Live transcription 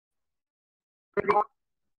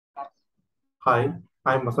Hi,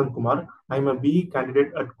 I'm Kumar. I'm a BE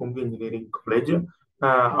candidate at Kumar Engineering College.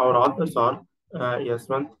 Our authors are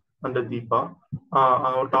Yaswant and Deepa.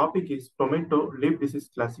 Our topic is tomato leaf disease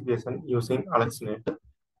classification using AlexNet.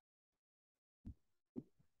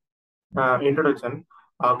 Introduction.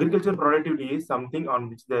 Agriculture productivity is something on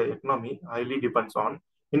which the economy highly depends on.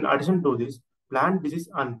 In addition to this, plant disease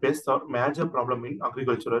and pests are major problem in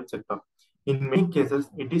agricultural sector. In many cases,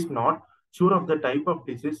 it is not sure of the type of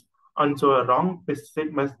disease, and so a wrong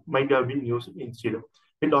pesticide might have been used instead.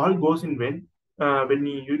 It all goes in when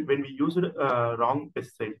we use wrong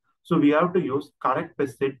pesticide. So we have to use correct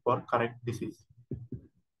pesticide for correct disease.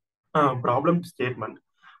 Problem statement.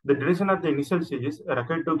 The direction at the initial stages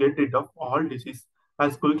required to get rid of all disease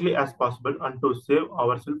as quickly as possible and to save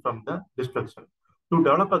ourselves from the destruction. To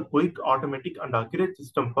develop a quick, automatic, and accurate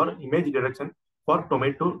system for image detection for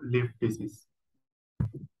tomato leaf disease.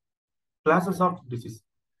 Classes of disease: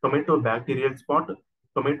 tomato bacterial spot,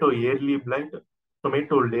 tomato early blight,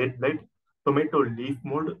 tomato late blight, tomato leaf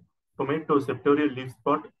mold, tomato septorial leaf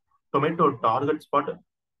spot, tomato target spot,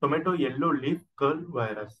 tomato yellow leaf curl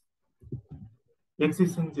virus.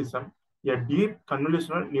 Existing system: a deep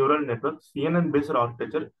convolutional neural network, CNN-based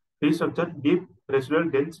architecture, restructured deep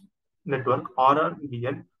residual dense network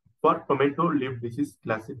 (RRDN) for tomato leaf disease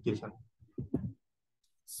classification.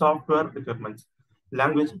 Software requirements: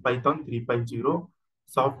 language Python 3.0,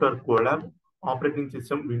 software Colab, operating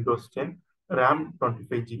system Windows 10, RAM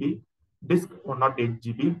 25 GB, disk 108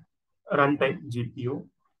 GB, runtime GPU.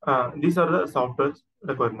 These are the software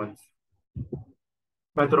requirements.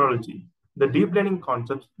 Methodology: the deep learning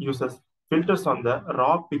concept uses filters on the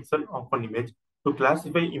raw pixel of an image to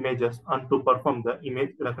classify images and to perform the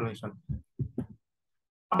image recognition.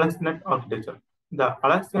 AlexNet architecture: the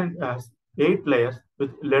AlexNet has 8 layers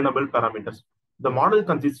with learnable parameters. The model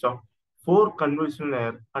consists of 4 convolutional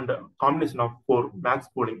layers and a combination of 4 max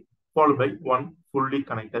pooling, followed by 1 fully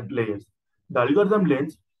connected layers. The algorithm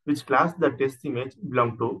learns which class the test image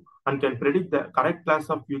belongs to and can predict the correct class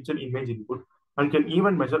of future image input and can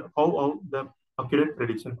even measure how the accurate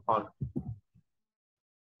prediction are.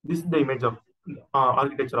 This is the image of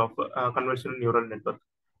architecture of convolutional neural network.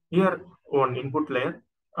 Here, one input layer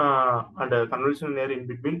and a convolutional layer in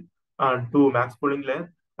between, 2 max pooling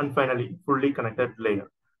layer, and finally fully connected layer.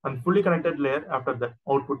 And fully connected layer after that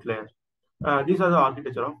output layer. These are the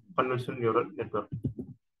architecture of convolutional neural network.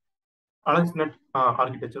 AlexNet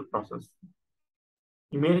architecture process.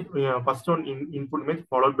 Image first one input image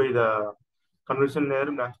followed by the convolution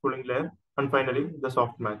layer, max pooling layer, and finally the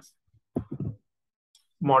softmax.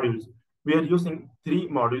 Modules. We are using 3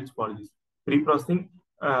 modules for this: pre-processing,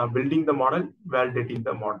 building the model, validating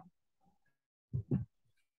the model.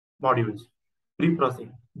 Modules.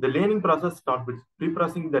 Pre-processing. The learning process starts with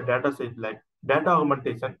pre-processing the data set like data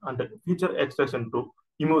augmentation and feature extraction to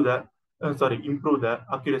improve the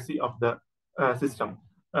accuracy of the system.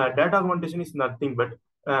 Data augmentation is nothing but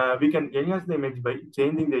we can enhance the image by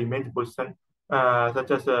changing the image position,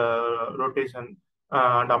 such as rotation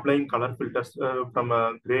and applying color filters from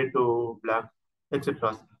gray to black,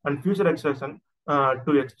 etc. And feature extraction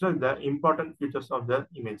to extract the important features of the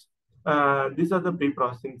image. These are the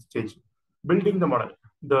pre-processing stage. Building the model.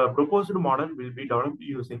 The proposed model will be developed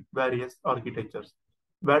using various architectures.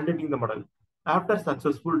 Validating the model. After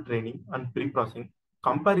successful training and pre-processing,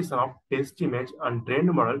 comparison of test image and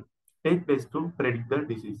trained model take place to predict the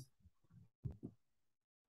disease.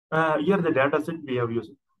 Here the dataset we have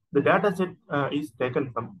used. The dataset is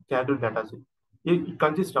taken from cattle dataset. It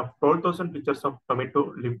consists of 12,000 pictures of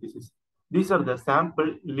tomato leaf disease. These are the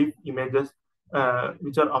sample leaf images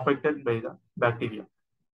which are affected by the bacteria.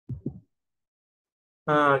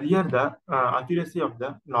 Here the accuracy of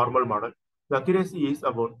the normal model. The accuracy is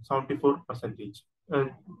about 74%.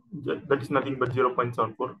 That is nothing but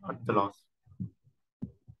 0.74 at the loss.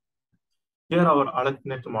 Here our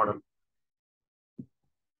AlexNet model.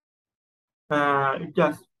 It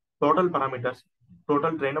has total parameters,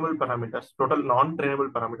 total trainable parameters, total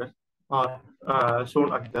non-trainable parameters are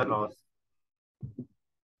shown at the loss.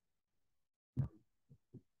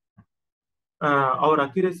 Our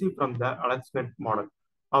accuracy from the AlexNet model.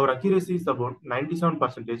 Our accuracy is about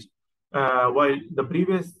 97%, while the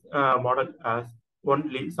previous model has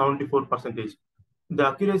only 74%. The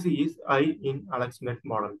accuracy is high in AlexNet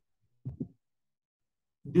model.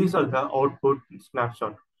 These are the output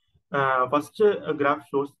snapshot. First graph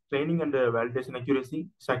shows training and validation accuracy.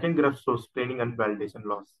 Second graph shows training and validation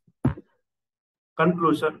loss.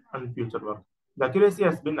 Conclusion and future work. The accuracy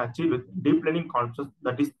has been achieved with deep learning concepts,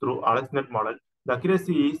 that is through AlexNet model. The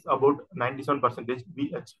accuracy is about 97%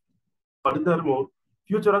 we achieve. Furthermore,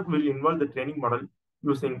 Future work will involve the training model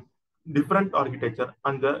using different architecture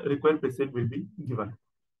and the required preset will be given.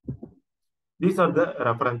 These are the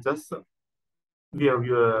references we have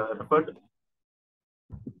referred.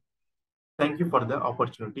 Thank you for the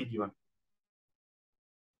opportunity given.